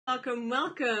Welcome,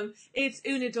 welcome. It's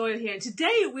Una Doyle here. And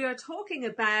today we are talking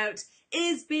about,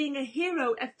 is being a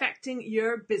hero affecting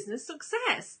your business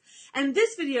success? And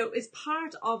this video is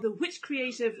part of the Which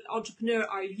Creative Entrepreneur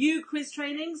Are You quiz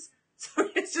trainings. Sorry,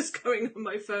 it's just going on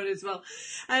my phone as well.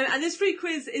 And this free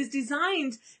quiz is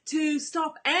designed to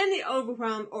stop any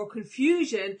overwhelm or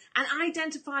confusion and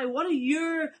identify what are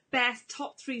your best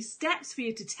top 3 steps for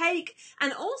you to take,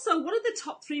 and also what are the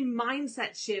top 3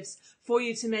 mindset shifts for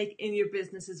you to make in your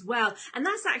business as well. And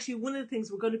that's actually one of the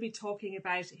things we're going to be talking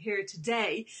about here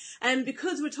today.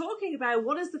 Because we're talking about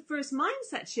what is the first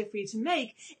mindset shift for you to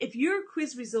make if your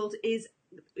quiz result is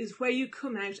where you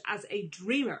come out as a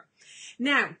dreamer.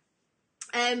 Now,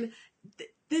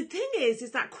 the thing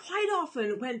is that quite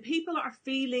often when people are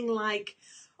feeling like,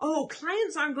 oh,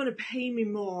 clients aren't going to pay me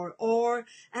more, or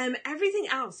everything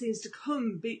else seems to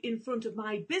come in front of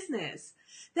my business,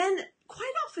 then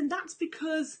quite often that's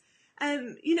because,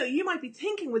 you might be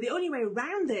thinking, well, the only way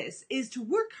around this is to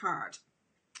work hard.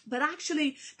 But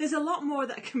actually, there's a lot more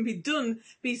that can be done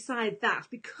beside that,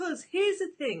 because here's the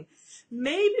thing,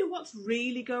 maybe what's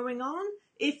really going on,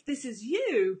 if this is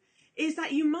you, is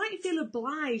that you might feel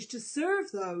obliged to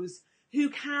serve those who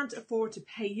can't afford to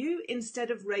pay you instead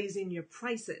of raising your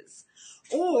prices.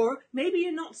 Or maybe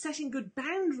you're not setting good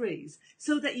boundaries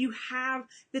so that you have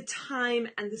the time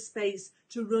and the space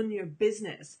to run your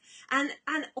business. And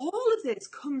all of this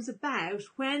comes about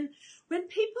when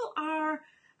people are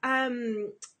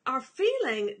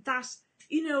feeling that,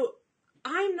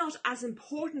 I'm not as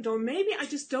important, or maybe I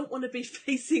just don't want to be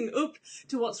facing up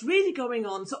to what's really going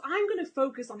on, so I'm going to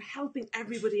focus on helping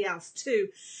everybody else too.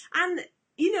 And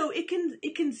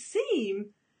it can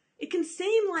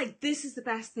seem like this is the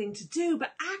best thing to do,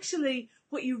 but actually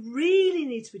what you really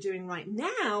need to be doing right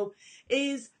now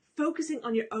is focusing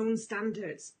on your own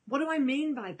standards. What do I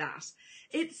mean by that?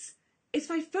 It's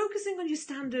by focusing on your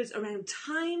standards around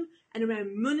time and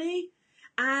around money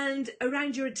and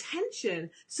around your attention,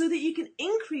 so that you can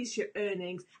increase your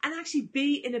earnings and actually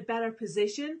be in a better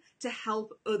position to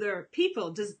help other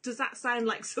people. Does that sound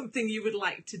like something you would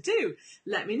like to do?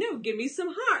 Let me know. Give me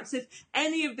some hearts if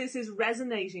any of this is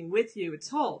resonating with you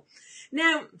at all.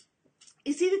 Now,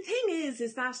 you see, the thing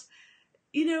is that,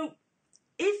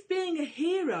 if being a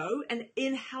hero and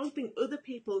in helping other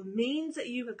people means that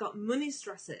you have got money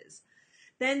stresses,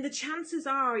 then the chances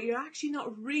are you're actually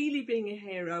not really being a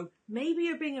hero. Maybe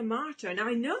you're being a martyr. Now,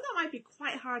 I know that might be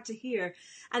quite hard to hear,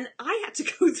 and I had to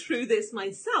go through this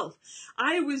myself.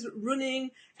 I was running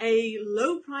a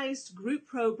low-priced group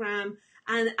program,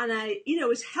 and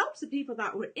it helped the people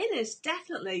that were in it,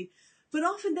 definitely, but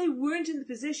often they weren't in the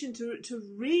position to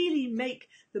really make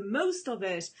the most of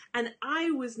it, and I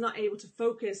was not able to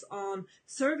focus on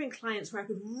serving clients where I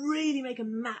could really make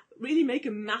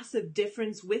a massive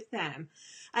difference with them.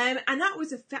 And that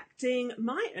was affecting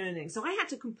my earnings. So I had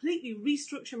to completely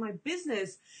restructure my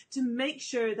business to make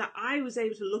sure that I was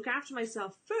able to look after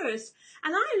myself first.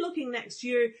 And I'm looking next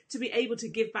year to be able to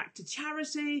give back to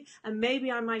charity, and maybe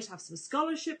I might have some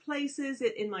scholarship places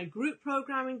in my group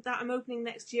programming that I'm opening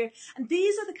next year. And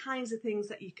these are the kinds of things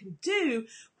that you can do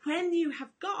when you have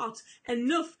got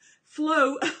enough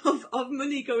flow of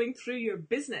money going through your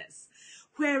business.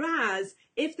 Whereas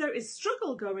if there is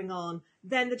struggle going on,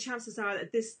 then the chances are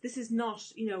that this is not,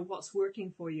 what's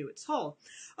working for you at all.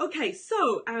 Okay,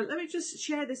 so let me just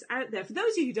share this out there. For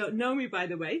those of you who don't know me, by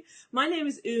the way, my name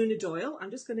is Una Doyle.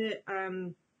 I'm just going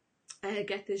to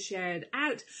get this shared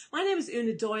out. My name is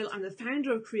Una Doyle. I'm the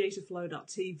founder of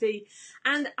creativeflow.tv,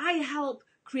 and I help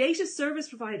creative service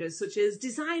providers such as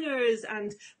designers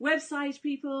and website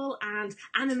people and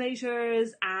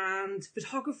animators and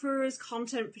photographers,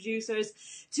 content producers,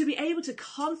 to be able to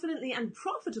confidently and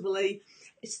profitably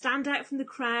stand out from the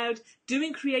crowd,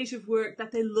 doing creative work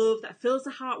that they love, that fills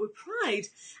the heart with pride,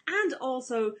 and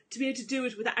also to be able to do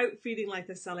it without feeling like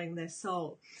they're selling their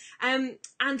soul. And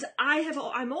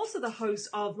I'm also the host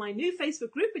of my new Facebook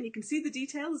group, and you can see the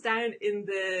details down in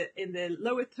the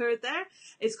lower third there.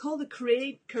 It's called the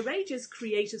Courageous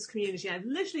Creatives Community. I've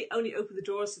literally only opened the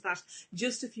doors to that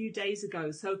just a few days ago.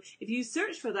 So if you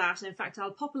search for that, and in fact I'll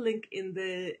pop a link in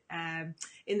the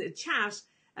chat,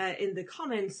 in the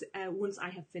comments once I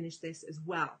have finished this as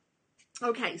well.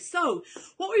 Okay, so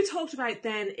what we talked about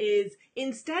then is,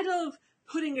 instead of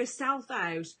putting yourself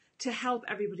out to help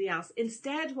everybody else,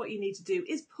 instead what you need to do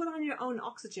is put on your own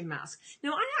oxygen mask.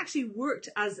 Now, I actually worked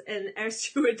as an air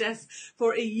stewardess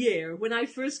for a year when I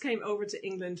first came over to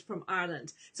England from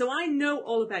Ireland. So I know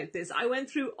all about this. I went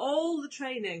through all the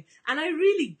training, and I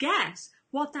really get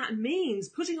what that means,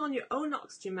 putting on your own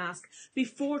oxygen mask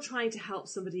before trying to help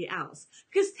somebody else.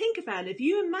 Because think about it, if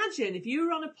you imagine if you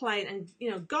were on a plane and,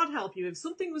 you know, God help you, if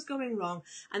something was going wrong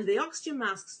and the oxygen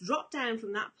masks dropped down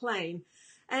from that plane,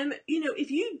 you know,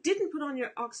 if you didn't put on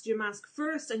your oxygen mask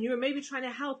first and you were maybe trying to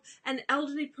help an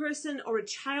elderly person or a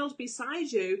child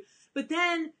beside you, but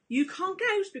then you conk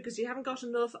out because you haven't got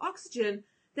enough oxygen,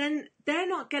 then they're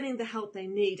not getting the help they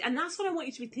need. And that's what I want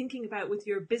you to be thinking about with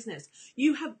your business.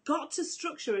 You have got to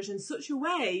structure it in such a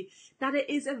way that it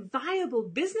is a viable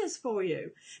business for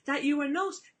you, that you are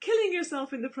not killing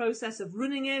yourself in the process of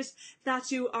running it,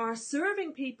 that you are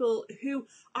serving people who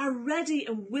are ready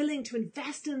and willing to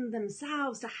invest in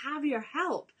themselves to have your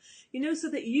help, you know,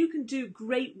 so that you can do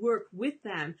great work with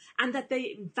them and that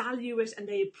they value it and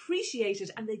they appreciate it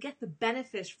and they get the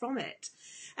benefit from it.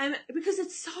 Because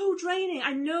it's so draining.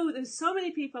 I know there's so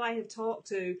many people I have talked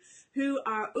to who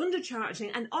are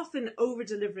undercharging, and often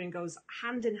over-delivering goes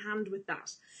hand in hand with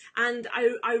that. And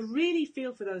I really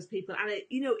feel for those people. And,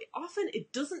 you know, often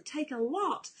it doesn't take a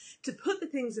lot to put the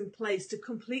things in place to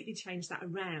completely change that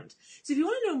around. So if you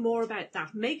want to know more about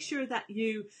that, make sure that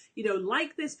you know,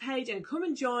 like this page and come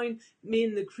and join me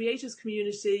in the Creators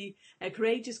Community,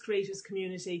 Courageous Creators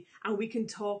Community, and we can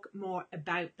talk more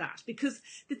about that. Because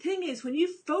the thing is, when you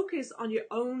focus on your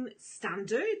own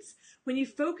standards, when you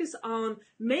focus on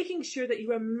making sure that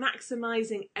you are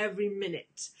maximizing every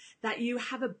minute, that you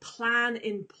have a plan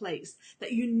in place,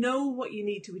 that you know what you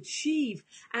need to achieve,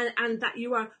 and that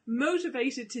you are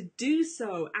motivated to do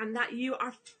so, and that you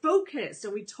are focused.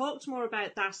 And we talked more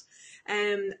about that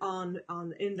in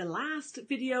the last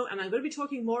video, and I'm going to be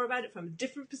talking more about it from a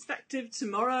different perspective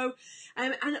tomorrow.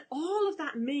 And all of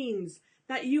that means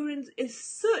that you're in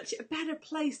such a better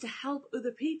place to help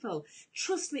other people.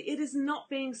 Trust me, it is not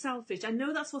being selfish. I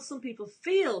know that's what some people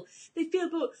feel. They feel,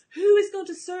 but who is going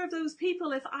to serve those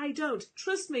people if I don't?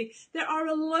 Trust me, there are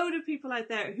a load of people out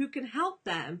there who can help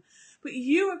them, but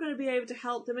you are going to be able to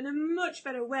help them in a much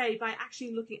better way by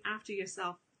actually looking after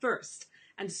yourself first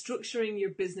and structuring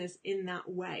your business in that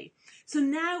way. So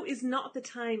now is not the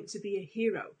time to be a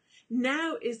hero.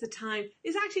 Now is the time,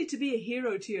 is actually to be a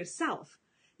hero to yourself.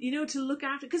 You know, to look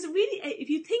after, because really, if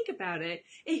you think about it,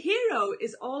 a hero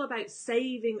is all about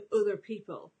saving other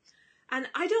people. And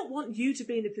I don't want you to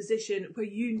be in a position where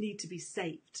you need to be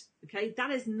saved. Okay,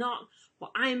 that is not what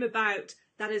I'm about.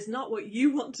 That is not what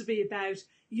you want to be about.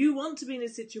 You want to be in a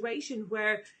situation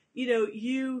where, you know,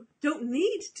 you don't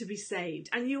need to be saved,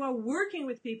 and you are working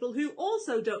with people who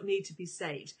also don't need to be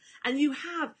saved. And you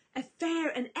have a fair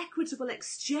and equitable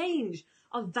exchange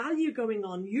of value going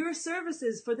on, your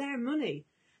services for their money.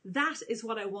 That is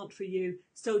what I want for you.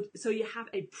 So you have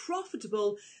a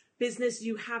profitable business.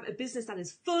 You have a business that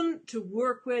is fun to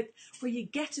work with, where you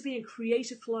get to be in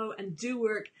creative flow and do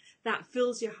work that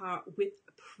fills your heart with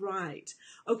pride.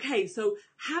 Okay, so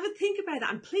have a think about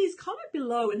that, and please comment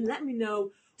below and let me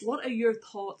know, what are your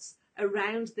thoughts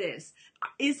around this?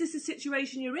 Is this a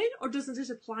situation you're in, or doesn't it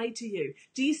apply to you?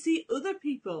 Do you see other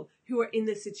people who are in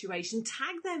this situation?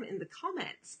 Tag them in the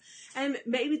comments.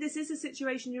 Maybe this is a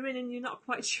situation you're in and you're not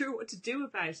quite sure what to do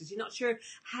about it. You're not sure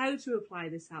how to apply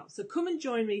this help. So come and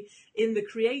join me in the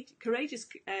Courageous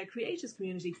Creators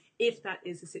Community if that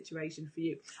is a situation for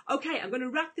you. Okay, I'm going to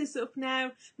wrap this up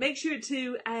now. Make sure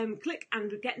to click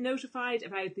and get notified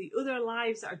about the other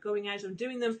lives that are going out. I'm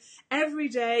doing them every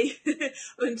day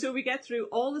until we get through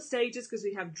all the stages, because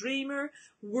we have dreamer,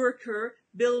 worker,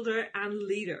 builder and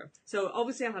leader. So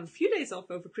obviously I'll have a few days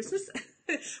off over Christmas,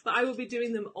 but I will be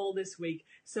doing them all this week.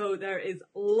 So there is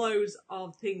loads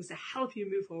of things to help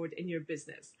you move forward in your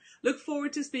business. Look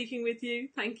forward to speaking with you.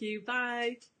 Thank you.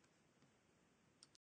 Bye.